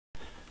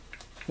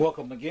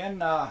Welcome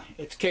again.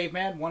 It's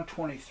Caveman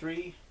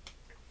 123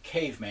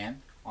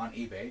 Caveman on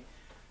eBay.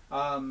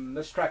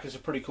 This track is a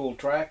pretty cool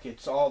track.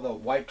 It's all the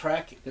white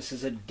track. This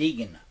is a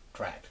DEEGAN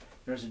track.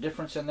 There's a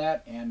difference in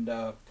that, and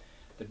the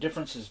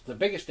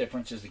biggest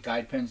difference is the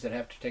guide pins that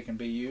have to take and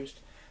be used.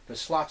 The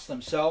slots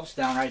themselves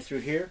down right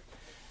through here,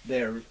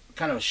 they're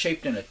kind of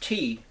shaped in a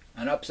T,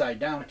 an upside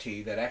down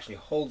T that actually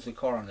holds the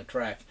car on the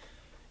track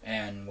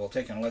and will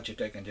take and let you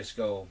take and just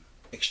go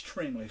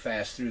extremely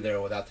fast through there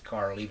without the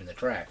car leaving the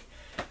track.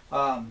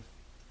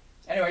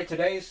 Anyway,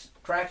 today's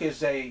track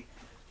is a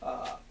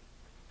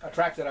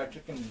track that I've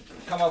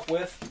come up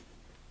with,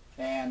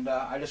 and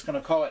I'm just going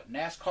to call it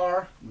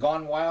NASCAR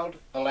Gone Wild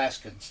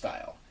Alaskan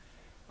Style.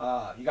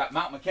 You got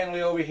Mount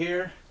McKinley over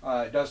here.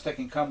 It does take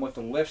and come with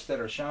the lifts that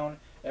are shown,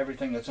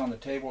 everything that's on the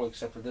table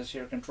except for this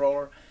here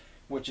controller,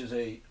 which is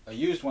a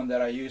used one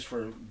that I use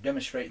for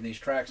demonstrating these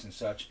tracks and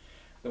such.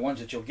 The ones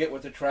that you'll get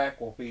with the track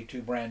will be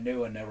two brand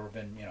new and never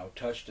been,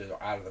 touched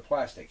out of the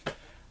plastic.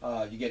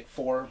 You get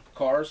 4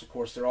 cars. Of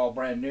course, they're all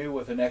brand new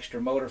with an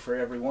extra motor for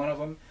every one of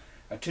them.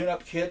 A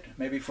tune-up kit,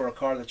 maybe for a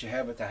car that you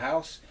have at the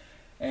house.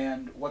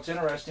 And what's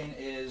interesting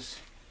is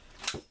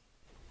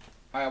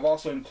I have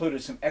also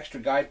included some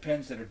extra guide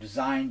pins that are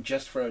designed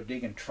just for a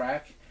DEEGAN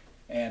track.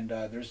 And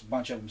there's a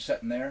bunch of them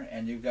sitting there.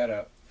 And you've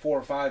got 4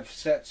 or 5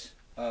 sets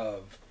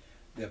of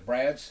the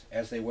brads.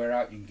 As they wear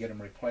out, you can get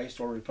them replaced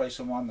or replace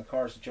them on the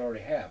cars that you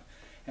already have.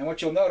 And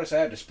what you'll notice, I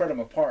had to spread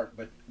them apart,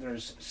 but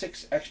there's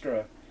 6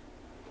 extra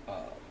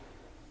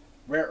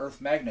rare earth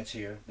magnets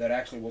here that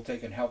actually will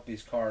take and help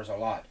these cars a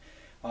lot.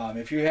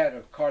 If you had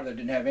a car that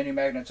didn't have any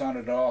magnets on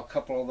it at all, a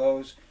couple of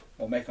those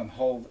will make them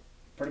hold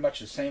pretty much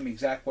the same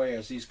exact way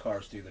as these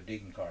cars do, the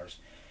DEEGAN cars.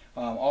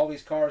 All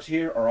these cars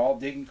here are all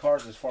DEEGAN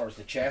cars as far as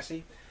the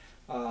chassis.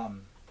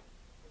 You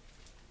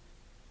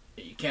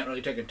can't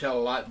really take and tell a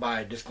lot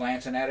by just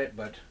glancing at it,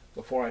 but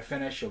before I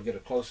finish, you'll get a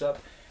close-up,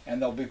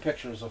 and there'll be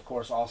pictures, of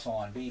course, also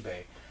on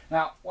eBay.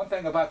 Now, one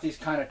thing about these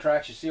kind of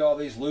tracks, you see all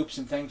these loops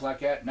and things like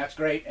that, and that's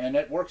great, and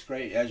it works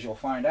great, as you'll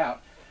find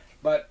out.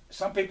 But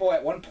some people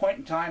at one point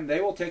in time, they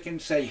will take and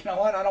say, you know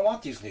what, I don't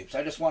want these loops,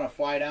 I just want to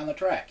fly down the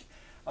track.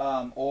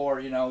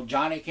 Or,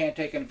 Johnny can't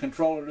take and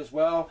control it as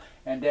well,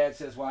 and Dad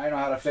says, well, I know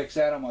how to fix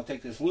that, I'm going to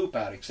take this loop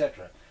out,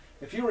 etc.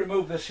 If you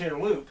remove this here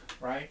loop,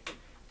 right,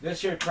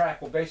 this here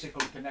track will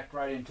basically connect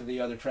right into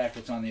the other track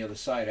that's on the other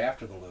side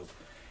after the loop.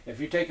 If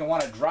you take and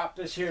want to drop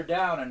this here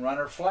down and run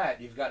her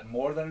flat, you've got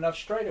more than enough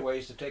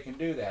straightaways to take and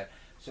do that.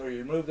 So you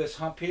remove this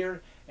hump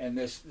here and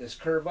this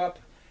curve up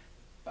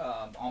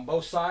on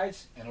both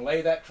sides and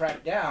lay that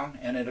track down,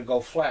 and it'll go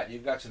flat.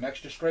 You've got some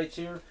extra straights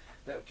here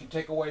that can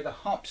take away the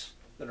humps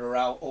that are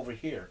out over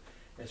here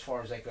as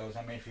far as that goes.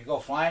 I mean, if you go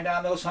flying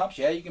down those humps,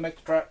 yeah, you can make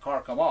the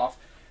car come off,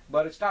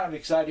 but it's kind of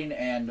exciting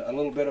and a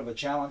little bit of a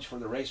challenge for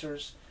the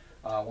racers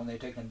when they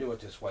take and do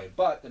it this way.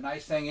 But the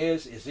nice thing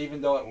is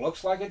even though it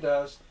looks like it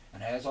does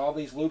and has all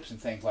these loops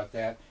and things like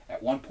that,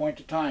 at one point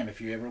in time,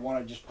 if you ever want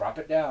to just drop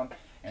it down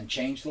and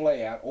change the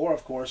layout, or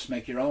of course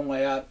make your own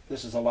layout,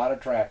 this is a lot of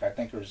track. I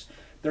think there's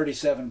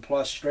 37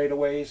 plus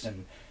straightaways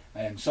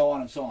and so on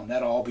and so on.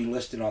 That'll all be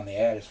listed on the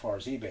ad as far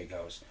as eBay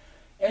goes.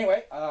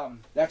 Anyway,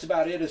 that's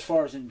about it as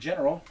far as in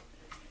general.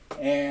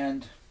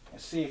 And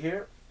let's see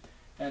here.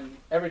 And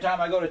every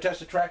time I go to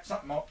test a track,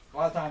 something a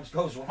lot of times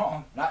goes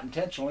wrong, not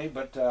intentionally,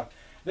 but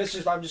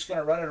I'm just going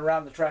to run it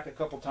around the track a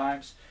couple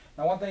times.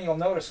 Now, one thing you'll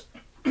notice,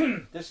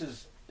 this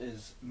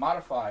is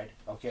modified,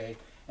 okay,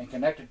 and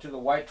connected to the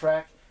white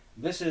track.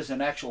 This is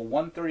an actual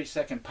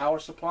 1/32 power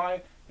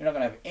supply. You're not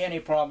going to have any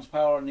problems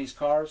powering these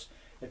cars.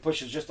 It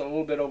pushes just a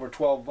little bit over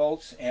 12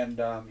 volts,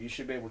 and you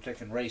should be able to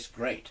take and race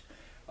great.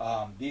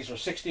 These are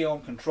 60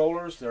 ohm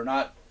controllers. They're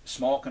not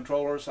small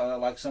controllers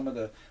like some of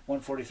the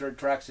 143rd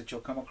tracks that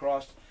you'll come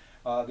across.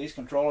 These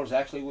controllers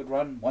actually would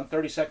run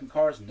 1/32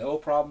 cars, no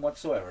problem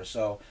whatsoever,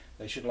 so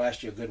they should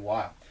last you a good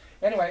while.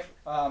 Anyway,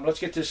 let's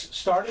get this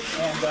started,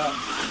 and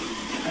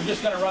I'm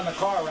just going to run the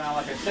car around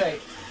like I say,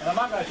 and I'm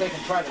not going to take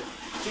and try to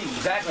see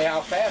exactly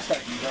how fast I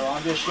can go.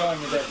 I'm just showing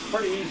you that it's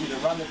pretty easy to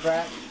run the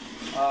track.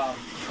 The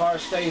car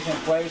stays in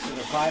place at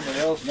the climb the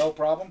hills, no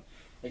problem,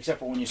 except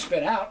for when you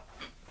spin out,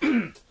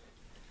 and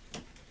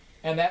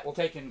that will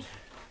take and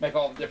make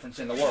all the difference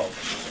in the world.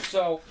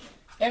 So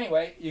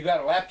anyway, you got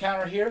a lap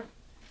counter here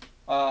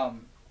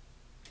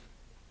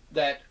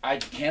that I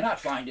cannot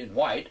find in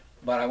white,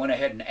 but I went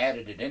ahead and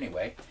added it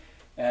anyway.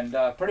 And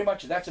pretty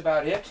much that's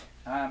about it.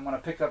 I'm going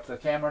to pick up the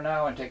camera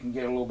now and take and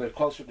get a little bit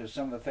closer to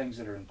some of the things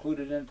that are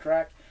included in the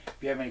track. If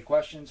you have any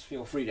questions,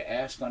 feel free to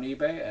ask on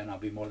eBay, and I'll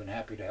be more than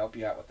happy to help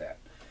you out with that.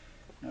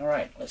 All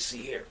right, let's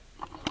see here.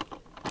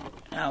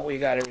 Now we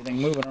got everything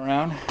moving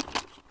around.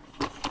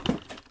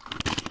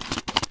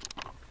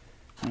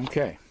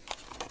 Okay.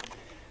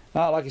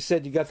 Like I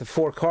said, you got the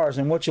 4 cars,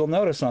 and what you'll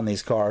notice on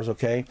these cars,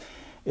 okay,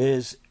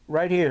 is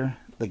right here,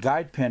 the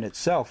guide pin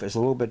itself is a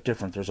little bit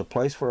different. There's a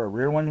place for a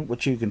rear one,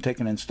 which you can take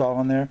and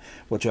install in there,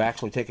 which will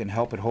actually take and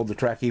help it hold the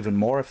track even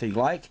more if you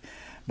like.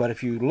 But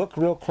if you look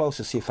real close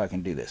to see if I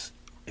can do this,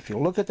 if you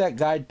look at that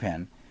guide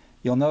pin,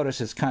 you'll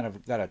notice it's kind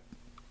of got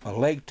a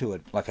leg to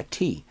it, like a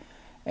T.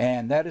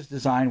 and that is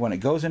designed when it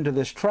goes into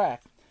this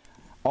track.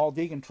 All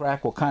Deegan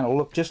track will kind of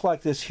look just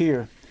like this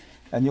here,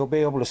 and you'll be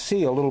able to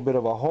see a little bit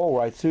of a hole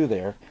right through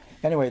there.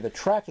 Anyway, the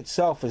track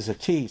itself is a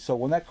T, so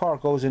when that car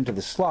goes into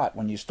the slot,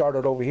 when you start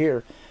it over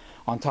here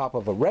on top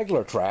of a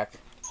regular track,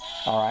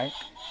 all right,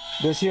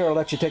 this here will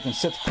let you take and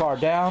sit the car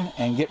down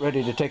and get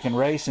ready to take and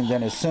race, and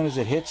then as soon as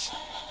it hits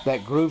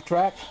that groove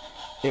track,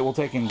 it will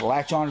take and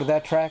latch onto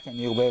that track, and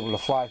you'll be able to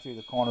fly through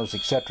the corners,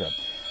 etc.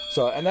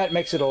 So, and that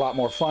makes it a lot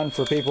more fun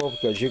for people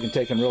because you can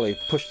take and really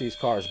push these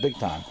cars big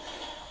time.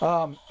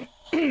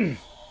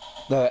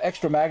 The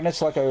extra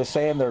magnets, like I was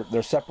saying,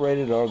 they're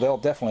separated, or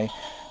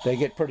they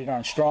get pretty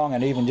darn strong,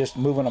 and even just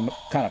moving them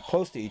kind of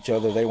close to each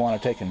other, they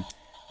want to take and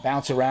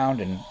bounce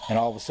around and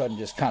all of a sudden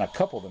just kind of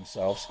couple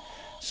themselves.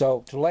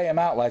 So to lay them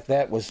out like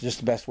that was just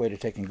the best way to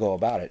take and go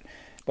about it.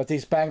 But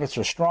these magnets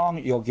are strong.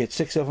 You'll get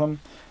 6 of them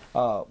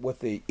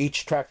with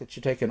each track that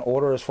you take in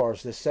order as far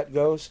as this set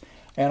goes.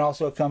 And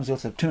also it comes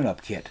with a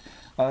tune-up kit.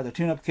 The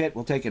tune-up kit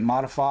will take and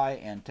modify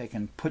and take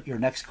and put your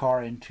next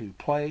car into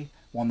play,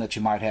 one that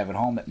you might have at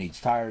home that needs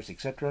tires,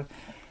 etc.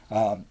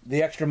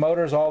 The extra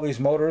motors, all these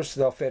motors,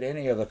 they'll fit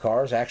any of the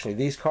cars. Actually,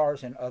 these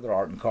cars and other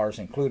Artin cars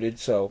included,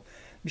 so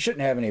you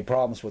shouldn't have any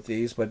problems with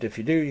these. But if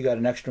you do, you got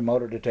an extra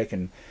motor to take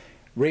and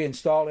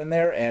reinstall in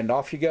there, and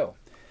off you go.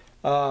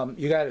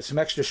 You got some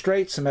extra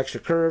straights, some extra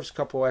curves, a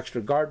couple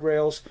extra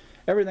guardrails.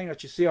 Everything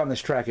that you see on this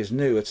track is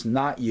new. It's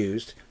not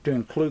used, to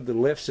include the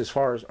lifts as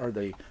far as are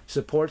the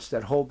supports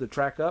that hold the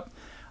track up.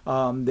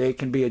 They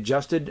can be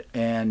adjusted,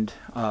 and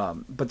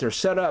but they're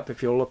set up.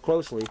 If you'll look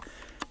closely,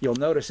 you'll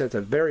notice at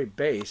the very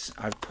base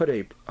I've put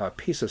a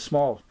piece of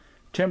small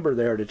timber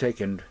there to take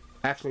and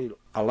actually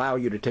allow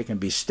you to take and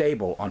be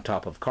stable on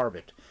top of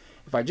carpet.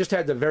 If I just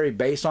had the very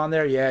base on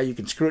there, yeah, you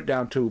can screw it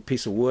down to a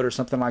piece of wood or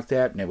something like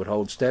that and it would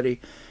hold steady.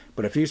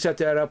 But if you set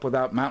that up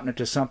without mounting it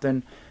to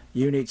something,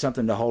 you need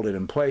something to hold it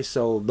in place.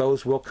 So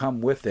those will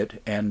come with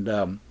it, and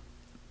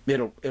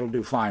it'll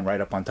do fine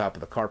right up on top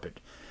of the carpet.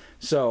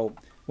 So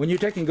when you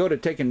take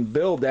and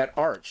build that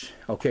arch,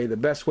 okay, the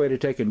best way to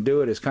take and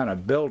do it is kind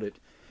of build it,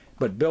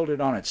 but build it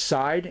on its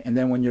side, and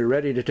then when you're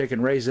ready to take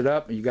and raise it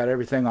up, you got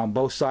everything on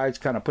both sides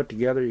kind of put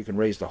together, you can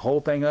raise the whole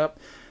thing up.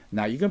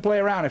 Now you can play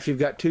around if you've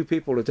got 2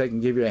 people to take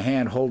and give you a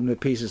hand holding the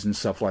pieces and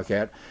stuff like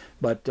that,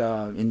 but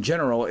in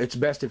general it's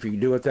best if you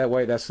do it that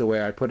way. That's the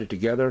way I put it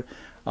together.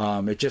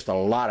 It's just a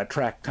lot of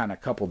track kind of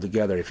coupled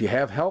together. If you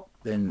have help,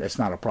 then it's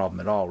not a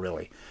problem at all,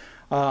 really.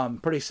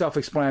 Pretty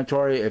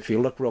self-explanatory. If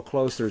you look real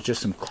close, there's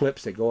just some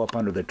clips that go up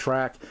under the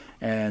track,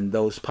 and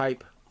those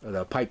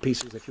the pipe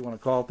pieces, if you want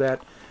to call it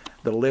that,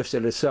 the lifts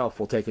in itself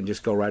will take and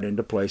just go right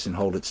into place and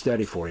hold it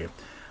steady for you.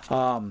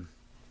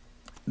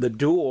 The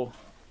dual,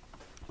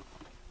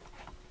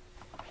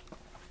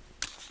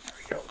 there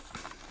we go.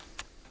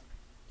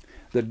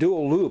 The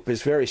dual loop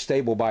is very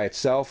stable by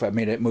itself. I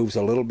mean, it moves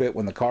a little bit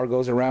when the car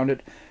goes around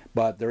it,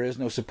 but there is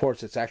no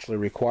supports that's actually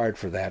required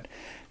for that.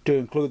 To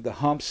include the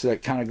humps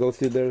that kind of go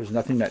through there, there's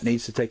nothing that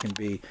needs to take and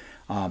be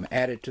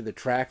added to the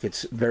track.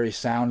 It's very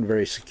sound,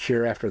 very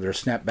secure after they're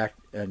snapped back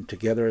and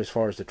together as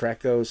far as the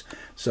track goes.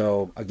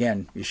 So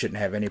again, you shouldn't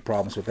have any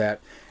problems with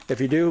that. If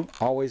you do,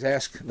 always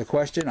ask the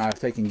question. I'll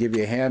take and give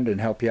you a hand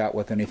and help you out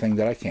with anything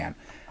that I can.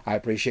 I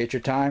appreciate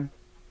your time.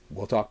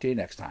 We'll talk to you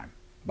next time.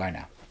 Bye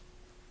now.